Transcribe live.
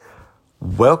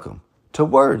Welcome to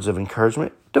Words of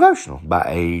Encouragement Devotional by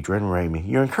Adrian Ramey.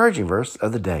 Your encouraging verse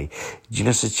of the day,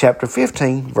 Genesis chapter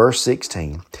 15, verse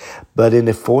 16. But in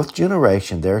the fourth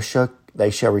generation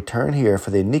they shall return here, for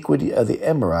the iniquity of the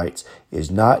Amorites is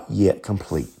not yet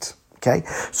complete. Okay,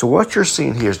 so what you're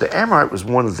seeing here is the Amorite was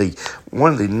one of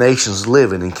the nations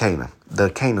living in Canaan,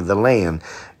 the land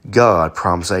God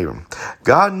promised Abram.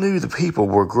 God knew the people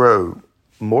would grow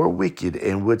more wicked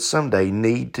and would someday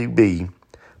need to be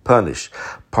punished.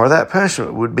 Part of that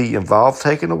punishment would be involved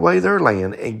taking away their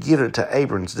land and giving it to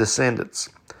Abram's descendants.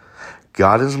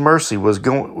 God in His mercy was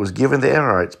giving the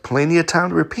Amorites plenty of time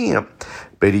to repent,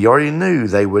 but He already knew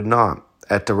they would not.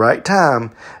 At the right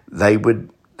time, they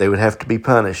would have to be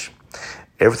punished.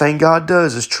 Everything God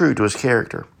does is true to His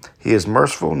character. He is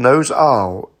merciful, knows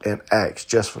all, and acts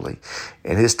justly,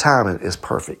 and His timing is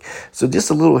perfect. So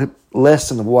just a little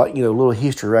lesson of what, a little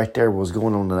history right there was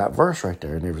going on in that verse right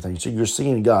there and everything. So you're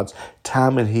seeing God's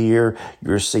timing here.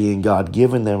 You're seeing God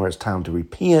giving them it's time to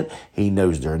repent. He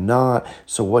knows they're not.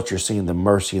 So what you're seeing, the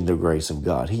mercy and the grace of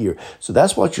God here. So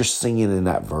that's what you're seeing in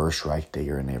that verse right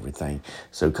there and everything.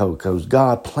 So because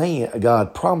God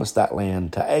promised that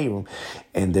land to Abram,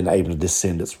 and then Abram's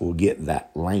descendants will get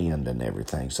that land and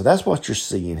everything. So that's what you're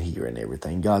seeing here and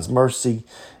everything. God's mercy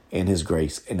and His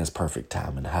grace and His perfect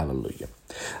timing. Hallelujah.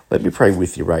 Let me pray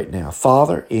with you right now.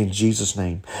 Father, in Jesus'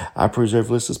 name, I preserve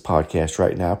this podcast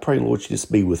right now. I pray, Lord, you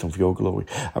just be with them for your glory.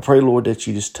 I pray, Lord, that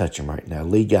you just touch them right now.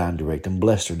 Lead, guide, and direct them.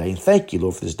 Bless their day. And thank you,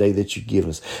 Lord, for this day that you give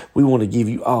us. We want to give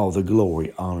you all the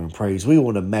glory, honor, and praise. We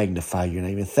want to magnify your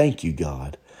name. And thank you,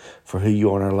 God, for who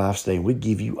you are in our lives today. We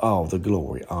give you all the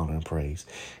glory, honor, and praise.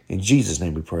 In Jesus'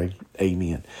 name we pray.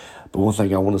 Amen. But one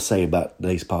thing I want to say about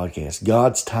today's podcast,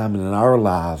 God's timing in our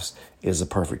lives is a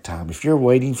perfect time. If you're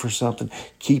waiting for something,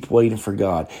 keep waiting for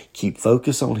God. Keep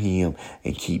focus on Him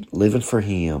and keep living for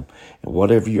Him. And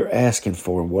whatever you're asking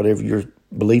for and whatever you're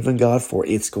believing God for,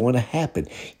 it's going to happen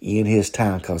in His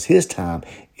time, because His time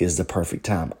is the perfect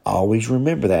time. Always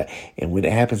remember that. And when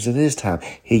it happens in His time,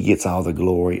 He gets all the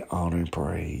glory, honor, and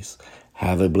praise.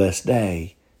 Have a blessed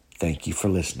day. Thank you for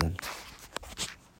listening.